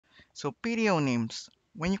So PTO names.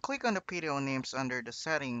 When you click on the PTO names under the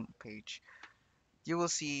setting page, you will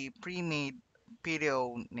see pre-made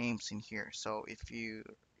PTO names in here. So if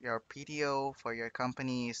your PTO for your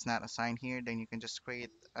company is not assigned here, then you can just create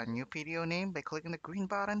a new PTO name by clicking the green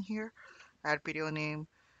button here, add PTO name,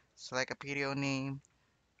 select a PTO name.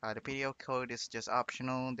 The PTO code is just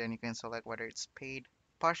optional. Then you can select whether it's paid,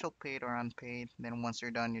 partial paid, or unpaid. Then once you're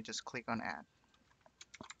done, you just click on add.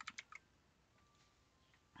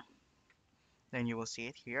 Then you will see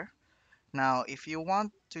it here. Now, if you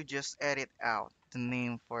want to just edit out the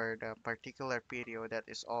name for the particular video that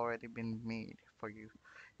is already been made for you,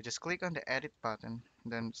 you just click on the edit button,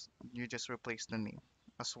 then you just replace the name,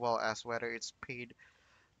 as well as whether it's paid,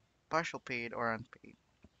 partial paid, or unpaid.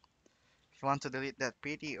 If you want to delete that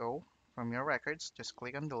PTO from your records, just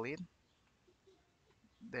click on delete,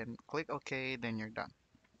 then click OK, then you're done.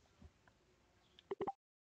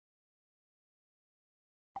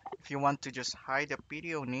 If you want to just hide the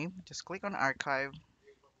PTO name, just click on archive,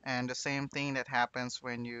 and the same thing that happens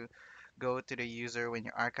when you go to the user, when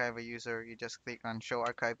you archive a user, you just click on show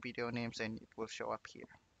archive PTO names and it will show up here.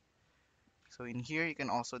 So in here, you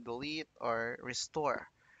can also delete or restore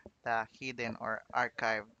the hidden or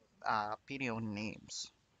archived PTO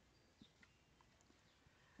names.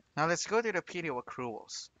 Now let's go to the PTO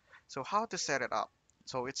accruals. So how to set it up?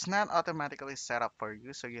 So it's not automatically set up for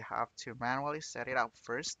you, so you have to manually set it up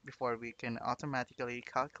first before we can automatically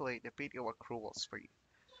calculate the PTO accruals for you.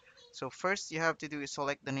 So first you have to do is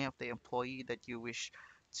select the name of the employee that you wish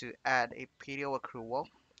to add a PTO accrual.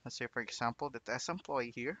 Let's say for example the test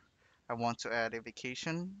employee here. I want to add a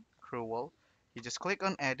vacation accrual. You just click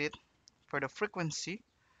on edit for the frequency.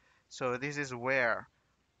 So this is where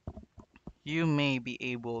you may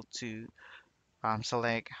be able to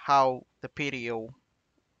select how the PTO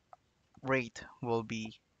rate will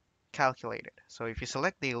be calculated. So if you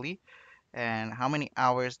select daily and how many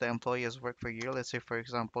hours the employee has worked per year, let's say for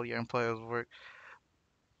example your employee has worked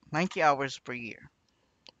 90 hours per year.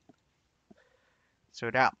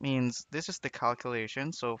 So that means this is the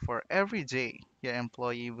calculation. So for every day, your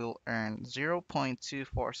employee will earn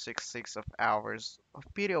 0.2466 of hours of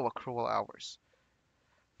PTO accrual hours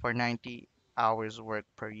for 90 hours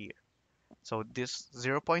worked per year. So this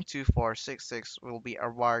 0.2466 will be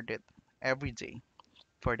awarded every day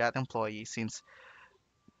for that employee since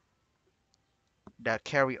that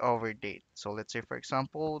carryover date. So let's say for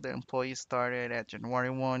example, the employee started at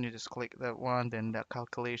January 1, you just click that one, then the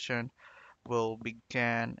calculation will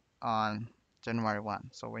begin on January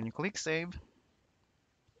 1. So when you click save,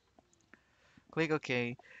 click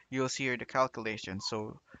OK, you'll see here the calculation.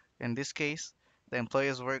 So in this case, the employee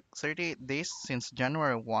has worked 38 days since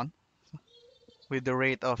January 1 with the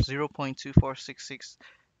rate of 0.2466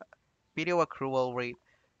 PTO accrual rate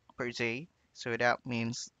per day. So that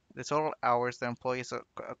means the total hours the employees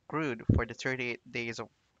accrued for the 38 days of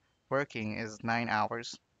working is 9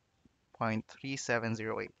 hours,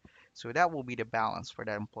 0.3708. So that will be the balance for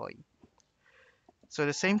that employee. So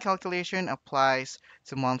the same calculation applies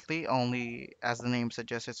to monthly, only as the name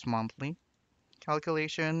suggests it's monthly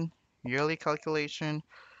calculation, yearly calculation,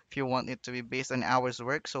 if you want it to be based on hours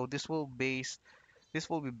work. So this will be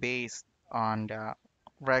based on the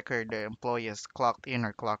record the employee has clocked in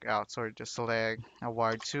or clocked out. So just select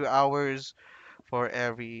award 2 hours for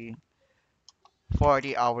every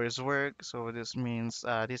 40 hours work. So this means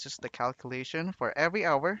this is the calculation. For every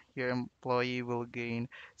hour, your employee will gain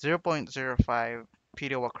 0.05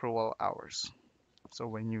 PTO accrual hours. So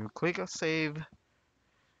when you click on save,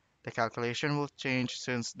 the calculation will change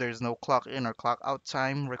since there's no clock in or clock out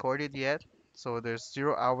time recorded yet. So there's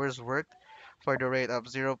 0 hours worked for the rate of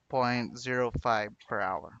 0.05 per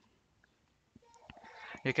hour.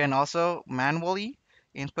 You can also manually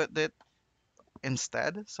input it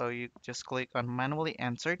instead. So you just click on manually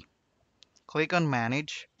entered, click on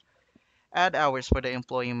manage, add hours for the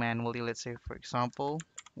employee manually. Let's say for example,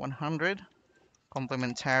 100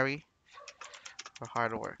 complementary for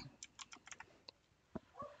hard work.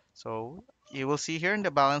 So you will see here in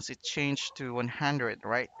the balance it changed to 100,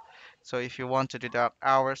 right? So if you want to deduct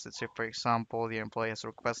hours, let's say for example, the employee has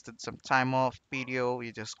requested some time off PTO,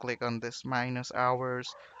 you just click on this minus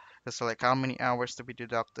hours, just select how many hours to be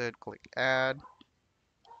deducted, click add,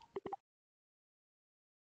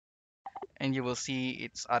 and you will see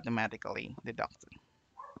it's automatically deducted.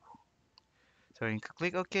 So you can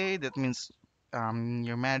click OK, that means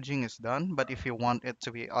your managing is done. But if you want it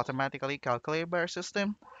to be automatically calculated by our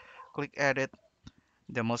system, click edit.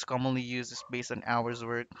 The most commonly used is based on hours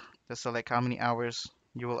worked. Just select how many hours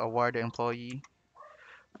you will award the employee.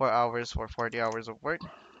 4 hours for 40 hours of work.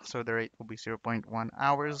 So the rate will be zero point 0.1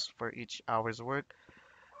 hours for each hour's work.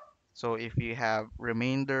 So if you have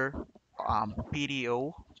remainder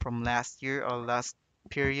PTO from last year or last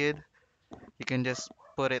period, you can just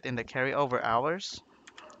put it in the carryover hours.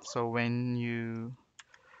 So when you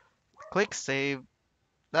click save,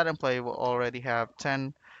 that employee will already have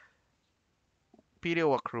 10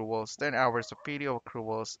 PTO accruals, 10 hours of PTO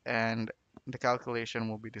accruals, and the calculation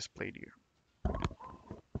will be displayed here.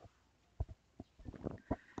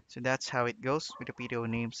 So that's how it goes with the PTO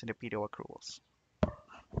names and the PTO accruals.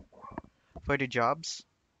 For the jobs,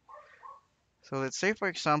 so let's say for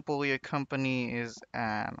example your company is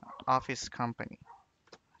an office company,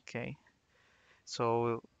 okay?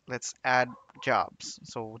 So let's add jobs.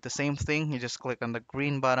 So the same thing, you just click on the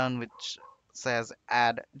green button which says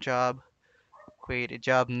add job, create a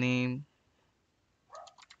job name.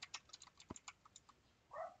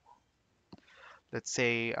 Let's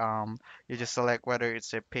say you just select whether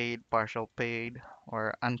it's a paid, partial paid,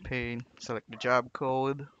 or unpaid. Select the job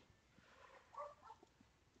code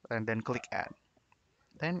and then click add.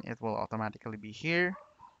 Then it will automatically be here.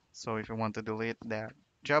 So if you want to delete that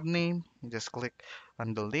job name, you just click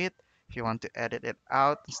on delete. If you want to edit it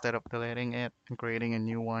out instead of deleting it and creating a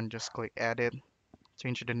new one, just click edit.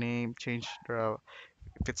 Change the name, change the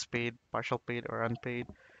if it's paid, partial paid, or unpaid.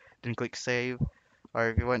 Then click save. Or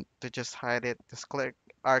if you want to just hide it, just click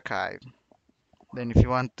archive. Then if you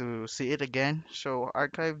want to see it again, show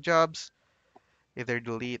archive jobs, either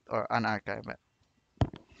delete or unarchive it.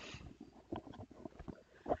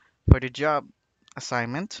 For the job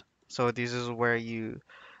assignment, so this is where you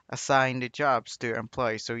assign the jobs to your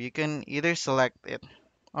employees. So you can either select it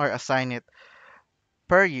or assign it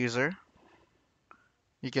per user.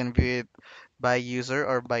 You can view it by user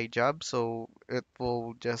or by job. So it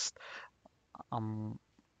will just um,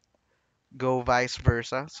 go vice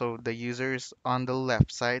versa. So the user is on the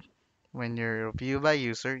left side. When you're view by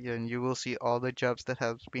user, then you will see all the jobs that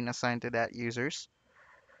have been assigned to that users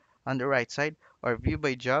on the right side, or view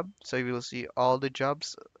by job. So you will see all the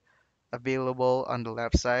jobs available on the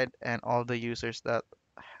left side and all the users that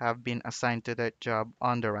have been assigned to that job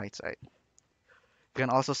on the right side. You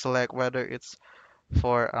can also select whether it's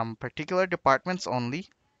for particular departments only.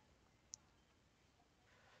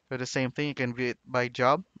 So the same thing, you can view it by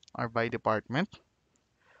job or by department,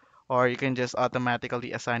 or you can just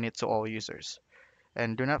automatically assign it to all users.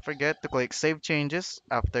 And do not forget to click Save Changes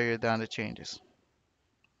after you're done the changes.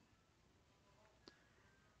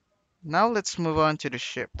 Now let's move on to the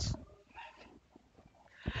shifts.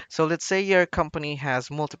 So let's say your company has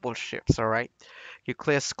multiple shifts, all right? You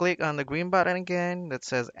click on the green button again that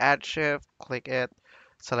says Add Shift, click it,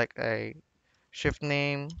 select a shift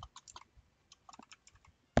name.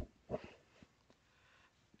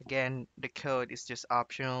 Again, the code is just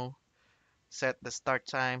optional. Set the start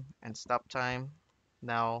time and stop time.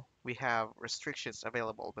 Now we have restrictions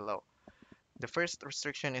available below. The first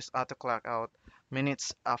restriction is auto clock out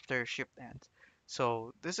minutes after shift ends.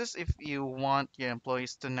 So this is if you want your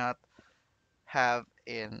employees to not have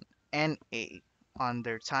an NA on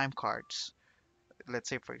their time cards. Let's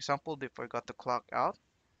say for example they forgot to clock out,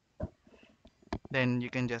 then you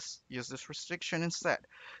can just use this restriction instead.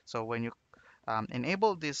 So when you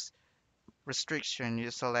enable this restriction,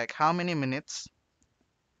 you select how many minutes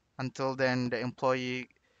until then the employee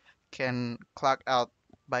can clock out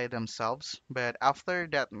by themselves. But after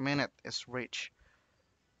that minute is reached,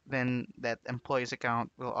 then that employee's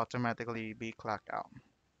account will automatically be clocked out.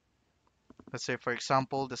 Let's say, for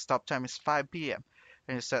example, the stop time is 5 p.m.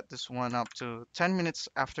 and you set this one up to 10 minutes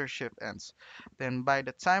after shift ends. Then by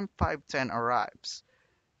the time 5:10 arrives,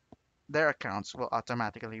 their accounts will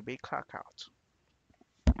automatically be clocked out.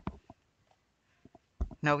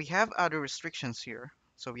 Now we have other restrictions here.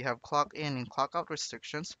 So we have clock in and clock out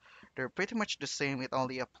restrictions. They're pretty much the same. It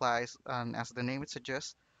only applies as the name it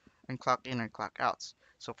suggests and clock in and clock outs.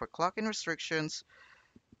 So for clock in restrictions,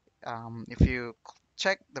 if you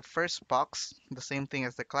check the first box, the same thing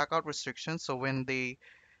as the clock out restrictions. So when they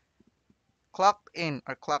clocked in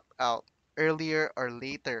or clocked out earlier or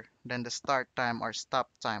later than the start time or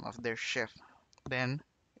stop time of their shift, then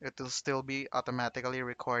it will still be automatically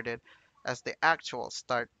recorded as the actual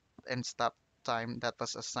start and stop time that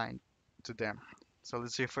was assigned to them. So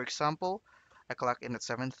let's say for example, I clock in at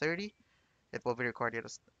 7:30, it will be recorded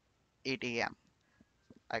as 8 a.m.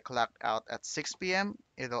 I clocked out at 6 p.m.,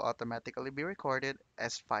 it'll automatically be recorded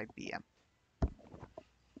as 5 p.m.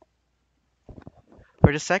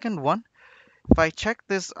 For the second one, if I check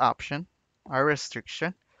this option, or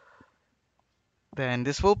restriction, then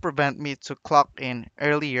this will prevent me to clock in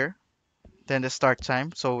earlier than the start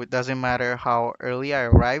time. So it doesn't matter how early I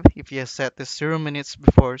arrive. If you set this 0 minutes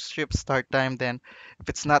before shift start time, then if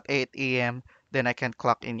it's not 8 a.m., then I can't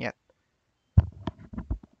clock in yet.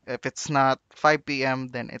 If it's not 5 p.m.,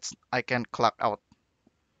 then it's I can clock out.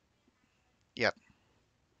 Yeah.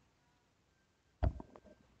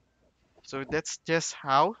 So that's just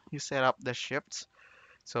how you set up the shifts.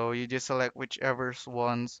 So you just select whichever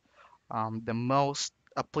one's the most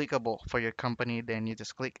applicable for your company. Then you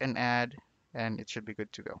just click and add, and it should be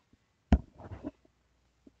good to go.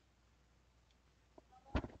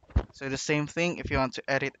 So the same thing, if you want to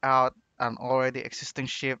edit out an already existing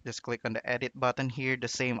shift, just click on the edit button here. The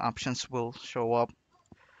same options will show up.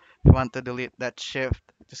 If you want to delete that shift,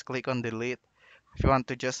 just click on delete. If you want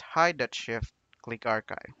to just hide that shift, click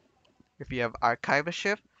archive. If you have archive a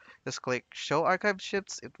shift, just click show archive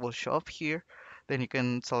shifts. It will show up here. Then you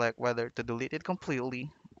can select whether to delete it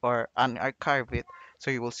completely or unarchive it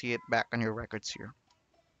so you will see it back on your records here.